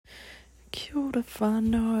Kia ora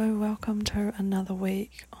whānau, welcome to another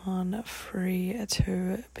week on Free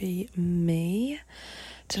to Be Me.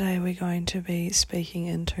 Today we're going to be speaking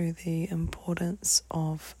into the importance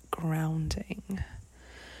of grounding.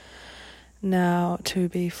 Now, to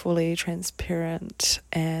be fully transparent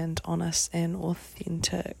and honest and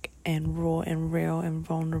authentic and raw and real and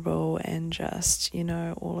vulnerable and just,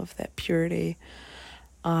 all of that purity,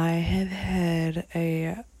 I have had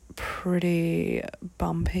a pretty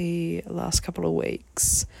bumpy last couple of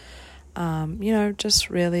weeks. Just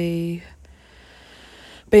really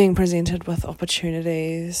being presented with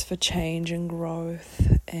opportunities for change and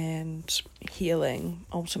growth and healing,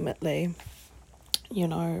 ultimately,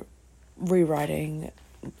 rewriting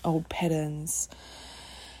old patterns.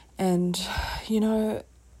 And,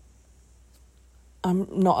 I'm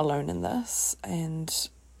not alone in this. And,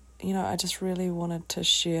 I just really wanted to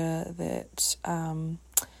share that,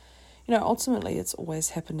 ultimately it's always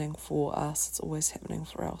happening for us. It's always happening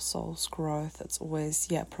for our soul's growth. It's always,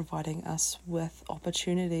 providing us with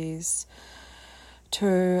opportunities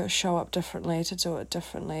to show up differently, to do it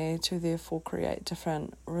differently, to therefore create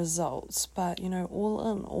different results. But,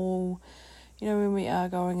 all in all, when we are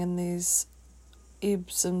going in these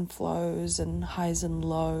ebbs and flows and highs and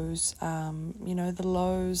lows, the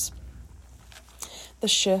lows, the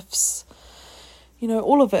shifts,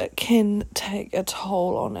 all of it can take a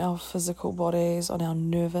toll on our physical bodies, on our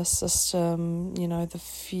nervous system, the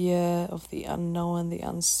fear of the unknown, the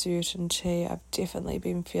uncertainty. I've definitely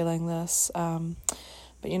been feeling this. But,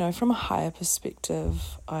 from a higher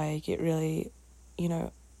perspective, I get really,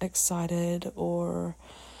 excited or,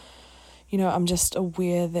 I'm just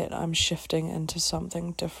aware that I'm shifting into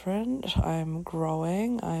something different. I'm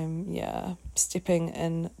growing. I'm, stepping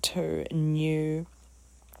into new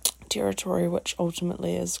territory, which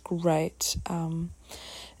ultimately is great in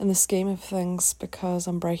the scheme of things, because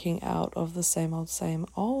I'm breaking out of the same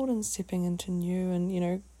old and stepping into new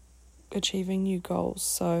and achieving new goals.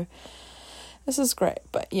 So this is great,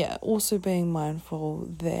 but also being mindful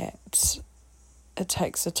that it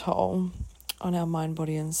takes a toll on our mind,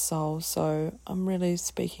 body and soul. So I'm really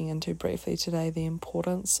speaking into briefly today the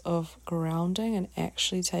importance of grounding and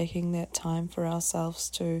actually taking that time for ourselves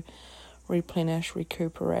to replenish,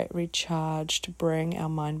 recuperate, recharge, to bring our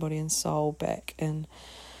mind, body and soul back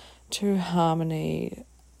into harmony.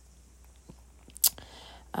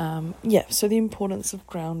 So the importance of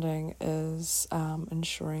grounding is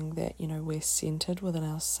ensuring that, we're centered within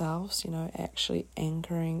ourselves, actually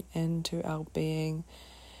anchoring into our being,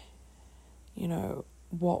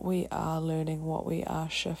 what we are learning, what we are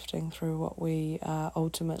shifting through, what we are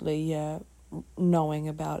ultimately, knowing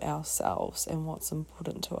about ourselves and what's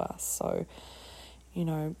important to us. So,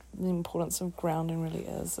 the importance of grounding really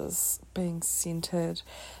is being centered.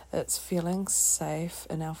 It's feeling safe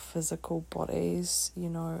in our physical bodies,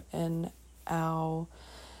 in our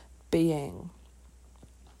being.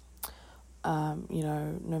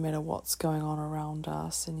 No matter what's going on around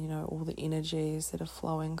us and, all the energies that are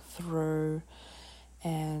flowing through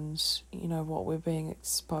and, what we're being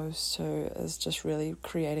exposed to is just really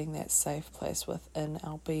creating that safe place within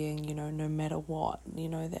our being, no matter what,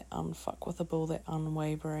 that unfuckwithable, that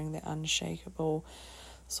unwavering, that unshakable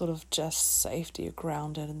sort of just safety,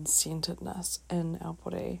 grounded and centeredness in our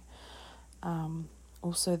body.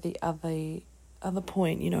 Also the other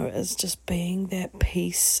point, is just being that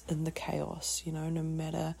peace in the chaos, no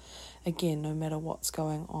matter what's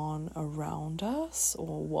going on around us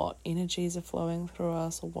or what energies are flowing through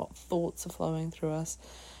us or what thoughts are flowing through us,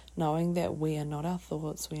 knowing that we are not our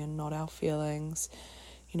thoughts, we are not our feelings,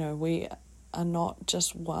 we are not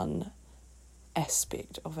just one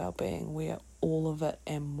aspect of our being, we are all of it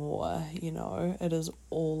and more, it is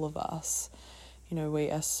all of us, we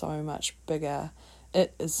are so much bigger,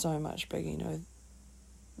 it is so much bigger,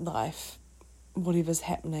 life, whatever's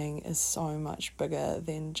happening is so much bigger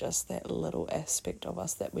than just that little aspect of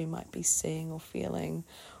us that we might be seeing or feeling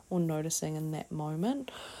or noticing in that moment.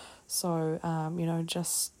 So,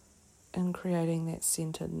 just in creating that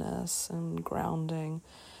centeredness and grounding,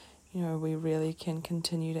 we really can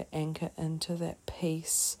continue to anchor into that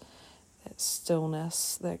peace, that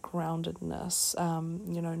stillness, that groundedness,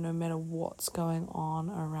 no matter what's going on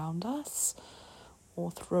around us or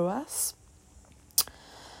through us.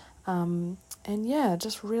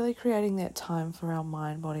 Just really creating that time for our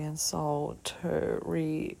mind, body and soul to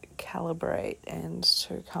recalibrate and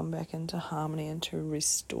to come back into harmony and to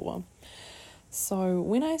restore. So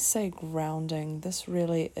when I say grounding, this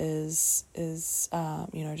really is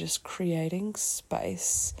just creating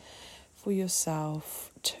space for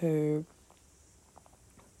yourself to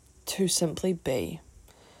simply be,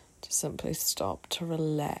 simply stop, to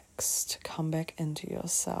relax, to come back into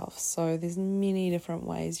yourself. So there's many different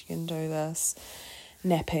ways you can do this.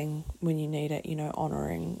 Napping when you need it,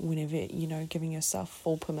 honouring whenever, giving yourself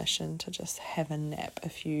full permission to just have a nap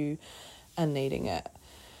if you are needing it.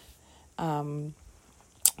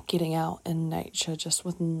 Getting out in nature just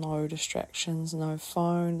with no distractions, no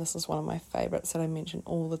phone. This is one of my favourites that I mention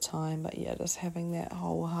all the time, but yeah, just having that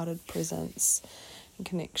wholehearted presence and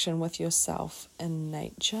connection with yourself in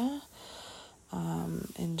nature,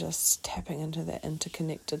 and just tapping into that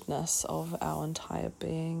interconnectedness of our entire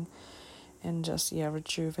being, and just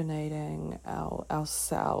rejuvenating our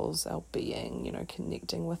cells, our being,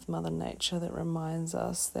 connecting with Mother Nature. That reminds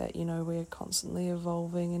us that we're constantly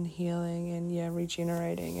evolving and healing and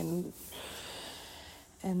regenerating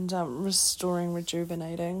and restoring,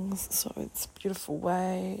 rejuvenating. So it's a beautiful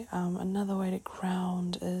way. Another way to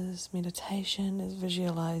ground is meditation, is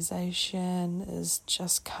visualization, is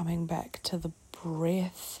just coming back to the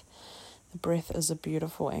breath. The breath is a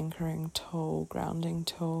beautiful anchoring tool, grounding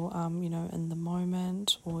tool, in the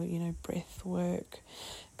moment, or, breath work,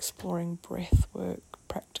 exploring breath work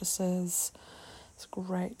practices. It's a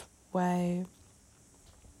great way.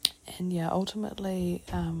 And ultimately,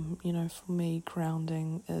 for me,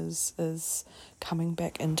 grounding is coming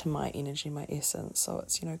back into my energy, my essence. So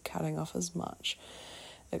it's, cutting off as much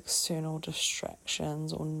external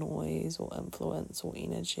distractions or noise or influence or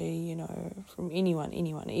energy, from anyone,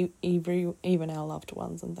 even our loved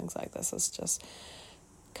ones and things like this. It's just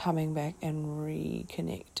coming back and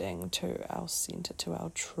reconnecting to our centre, to our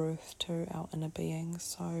truth, to our inner being.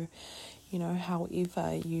 So,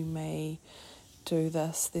 however you may do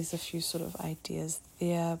this, there's a few sort of ideas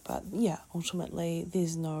there, but ultimately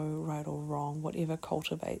there's no right or wrong. Whatever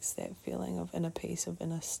cultivates that feeling of inner peace, of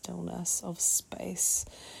inner stillness, of space,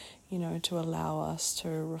 to allow us to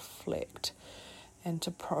reflect and to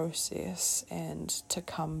process and to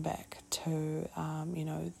come back to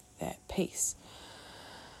that peace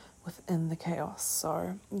within the chaos.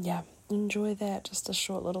 So enjoy that. Just a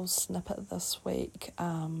short little snippet this week.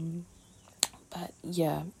 But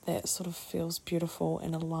that sort of feels beautiful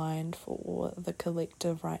and aligned for the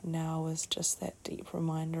collective right now, is just that deep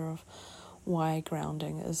reminder of why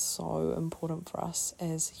grounding is so important for us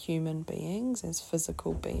as human beings, as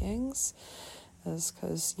physical beings, is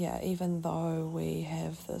because, even though we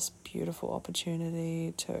have this beautiful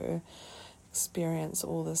opportunity to experience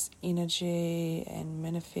all this energy and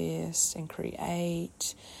manifest and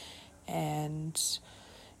create and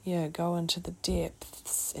go into the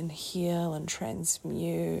depths and heal and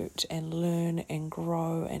transmute and learn and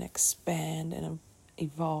grow and expand and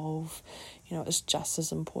evolve, it's just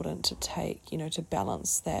as important to take, to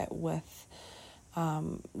balance that with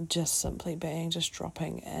just simply being, just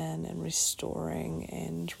dropping in and restoring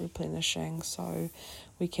and replenishing, so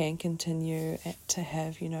we can continue to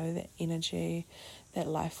have, that energy, that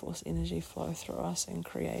life force energy flow through us and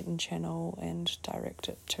create and channel and direct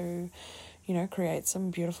it to create some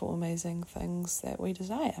beautiful, amazing things that we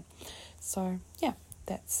desire. So,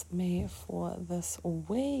 that's me for this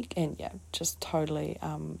week. And, just totally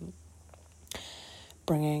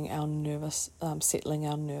bringing our settling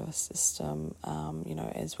our nervous system,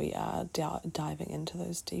 as we are diving into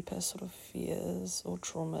those deeper sort of fears or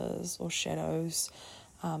traumas or shadows.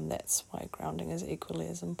 That's why grounding is equally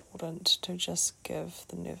as important, to just give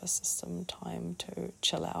the nervous system time to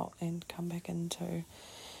chill out and come back into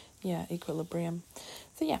equilibrium.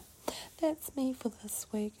 So that's me for this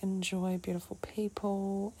week. Enjoy, beautiful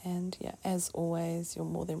people, and as always, you're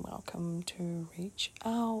more than welcome to reach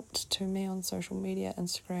out to me on social media,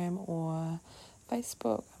 Instagram or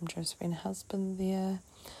Facebook. I'm Josephine Husband there.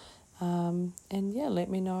 And let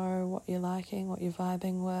me know what you're liking, what you're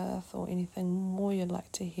vibing with, or anything more you'd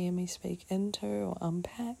like to hear me speak into or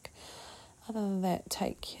unpack. Other than that,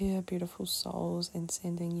 take care, beautiful souls, and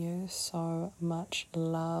sending you so much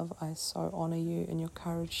love. I so honour you and your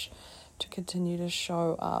courage to continue to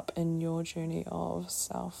show up in your journey of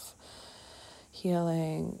self-healing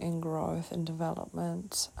and growth and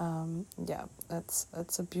development.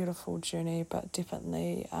 It's a beautiful journey, but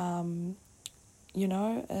definitely,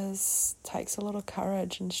 takes a lot of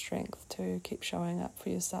courage and strength to keep showing up for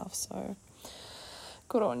yourself. So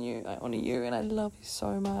good on you. I honour you and I love you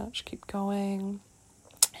so much. Keep going.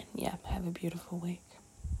 And have a beautiful week.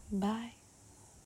 Bye.